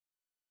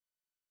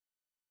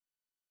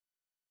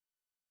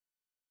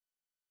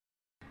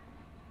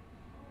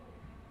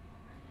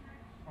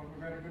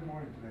We had a good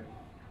morning today.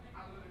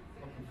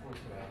 Looking forward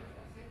to that.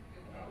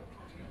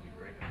 It's going to be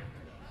great.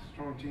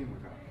 Strong team we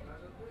got.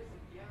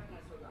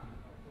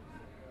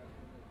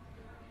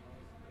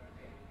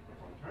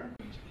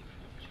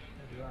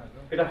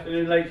 Good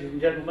afternoon, ladies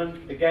and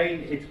gentlemen.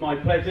 Again, it's my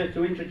pleasure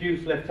to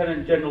introduce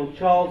Lieutenant General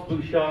Charles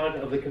Bouchard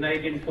of the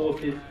Canadian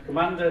Forces,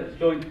 Commander,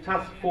 Joint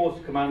Task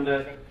Force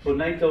Commander for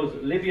NATO's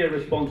Libya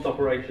response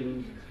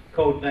operations,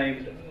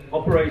 codenamed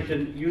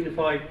Operation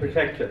Unified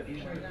Protector.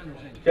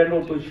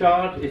 General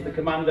Bouchard is the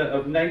commander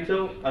of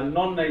NATO and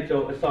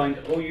non-NATO assigned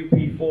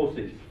OUP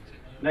forces.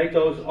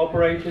 NATO's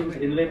operations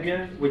in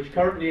Libya, which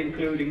currently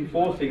include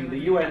enforcing the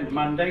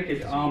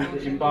UN-mandated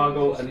arms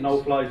embargo and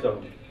no-fly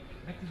zone.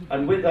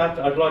 And with that,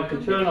 I'd like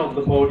to turn over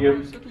the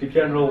podium to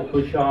General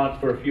Bouchard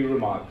for a few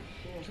remarks.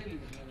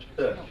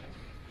 Sir.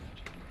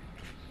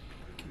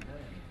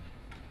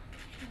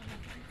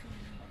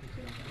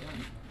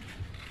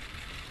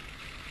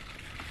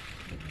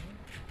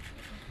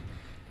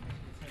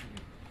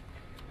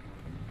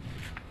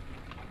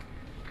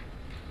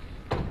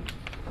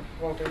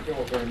 Well, thank you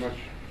all very much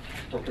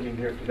for coming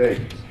here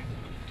today.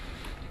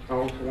 I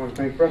also want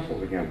to thank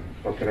Brussels again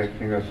for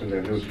connecting us in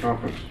their news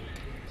conference.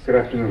 Good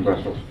afternoon,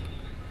 Brussels.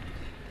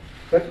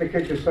 Let me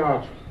kick this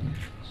off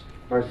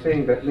by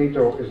saying that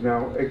NATO is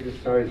now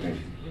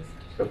exercising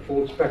the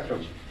full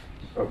spectrum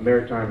of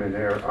maritime and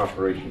air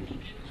operations.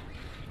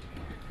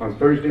 On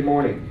Thursday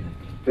morning,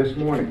 this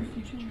morning,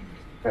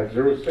 at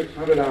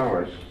 0600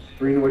 hours,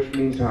 Greenwich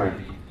Mean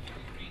Time,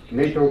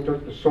 NATO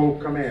took the sole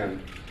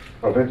command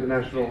of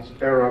international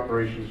air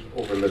operations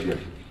over Libya.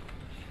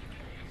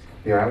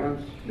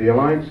 The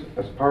alliance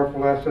has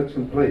powerful assets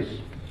in place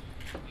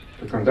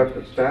to conduct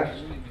its tasks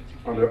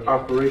under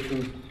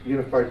Operation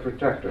Unified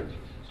Protector,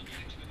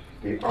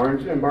 the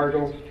arms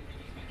embargo,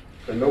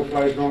 the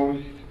no-fly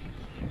zone,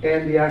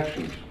 and the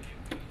actions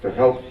to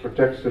help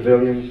protect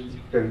civilians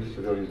in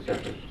civilian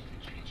centers.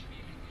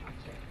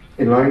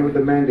 In line with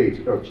the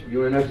mandate of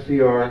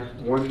UNSCR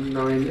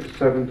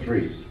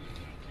 1973,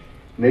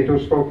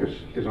 NATO's focus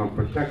is on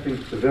protecting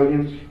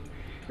civilians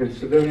in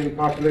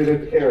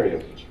civilian-populated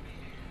areas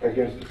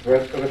against the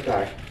threat of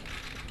attack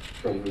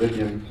from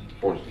Libyan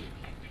forces.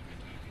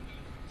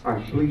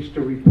 I'm pleased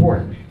to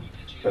report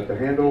that the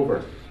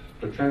handover,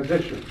 the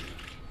transition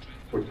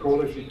with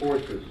coalition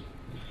forces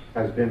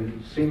has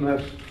been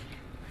seamless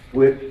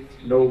with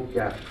no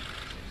gaps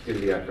in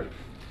the effort.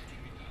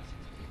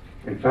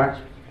 In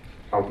fact,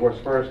 I'll go as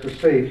far as to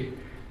say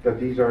that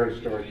these are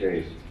historic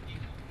days.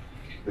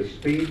 The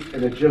speed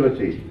and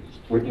agility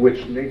with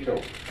which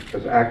NATO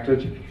has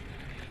acted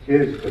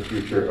is the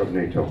future of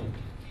NATO.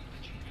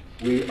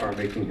 We are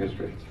making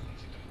history.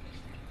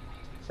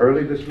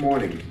 Early this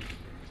morning,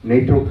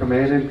 NATO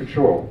Command and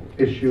Control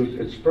issued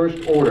its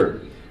first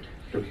order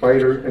to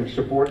fighter and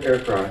support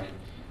aircraft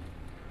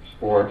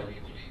for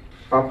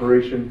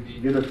Operation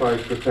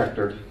Unified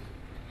Protector,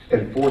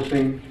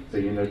 enforcing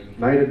the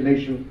United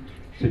Nations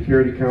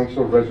Security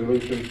Council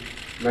Resolution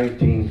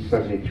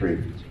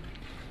 1973.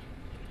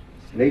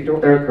 NATO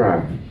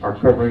aircraft are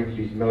covering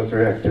these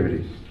military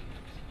activities.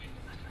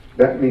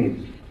 That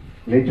means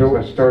NATO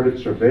has started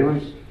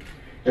surveillance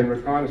and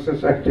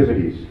reconnaissance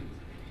activities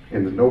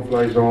in the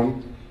no-fly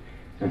zone,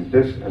 and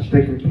this has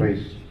taken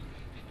place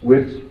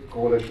with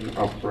coalition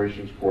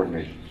operations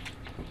coordinations.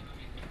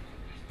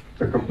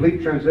 The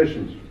complete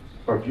transition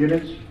of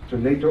units to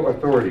NATO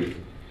authority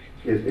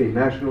is a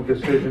national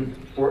decision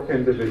for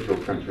individual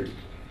countries.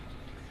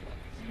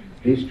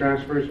 These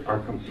transfers are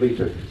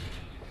completed.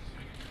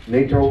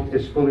 NATO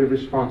is fully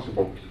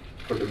responsible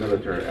for the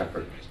military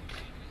effort.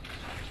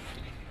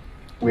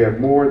 We have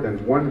more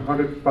than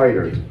 100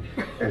 fighters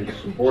and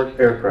support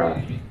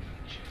aircraft,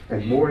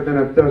 and more than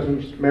a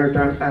dozen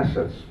maritime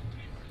assets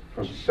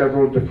from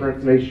several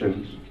different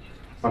nations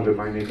under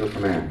my NATO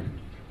command.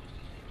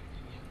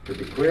 To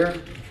be clear,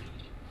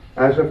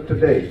 as of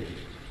today,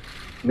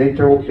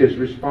 NATO is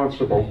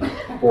responsible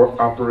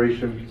for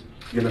Operation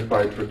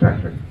Unified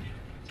Protector.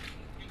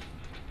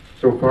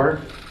 So far,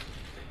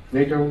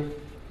 NATO,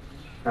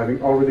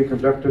 having already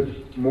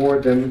conducted more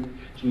than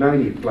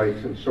 90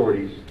 flights and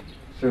sorties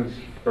since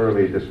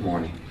early this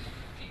morning.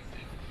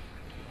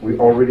 We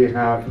already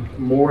have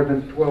more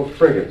than 12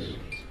 frigates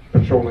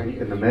patrolling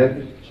in the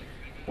Med,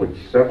 with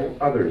several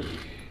others,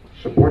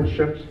 support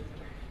ships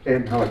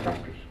and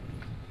helicopters.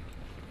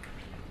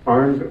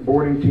 Armed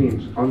boarding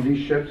teams on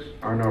these ships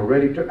are now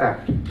ready to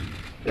act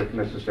if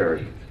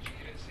necessary.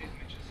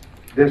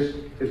 This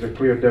is a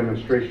clear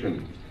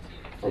demonstration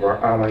of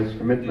our allies'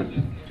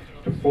 commitment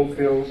to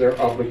fulfill their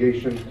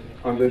obligation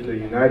under the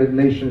United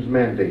Nations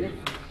mandate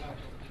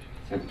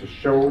and to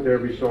show their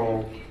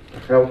resolve to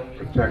help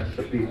protect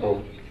the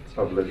people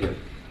of Libya.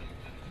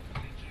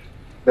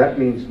 That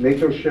means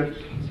NATO ships,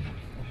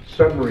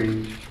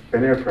 submarines,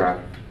 and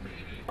aircraft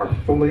are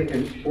fully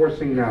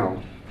enforcing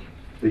now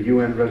the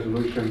UN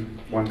Resolution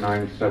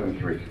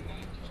 1973.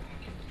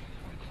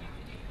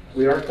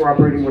 We are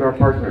cooperating with our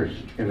partners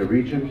in the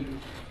region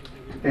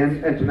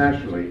and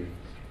internationally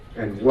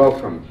and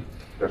welcome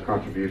their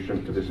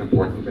contribution to this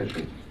important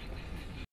mission.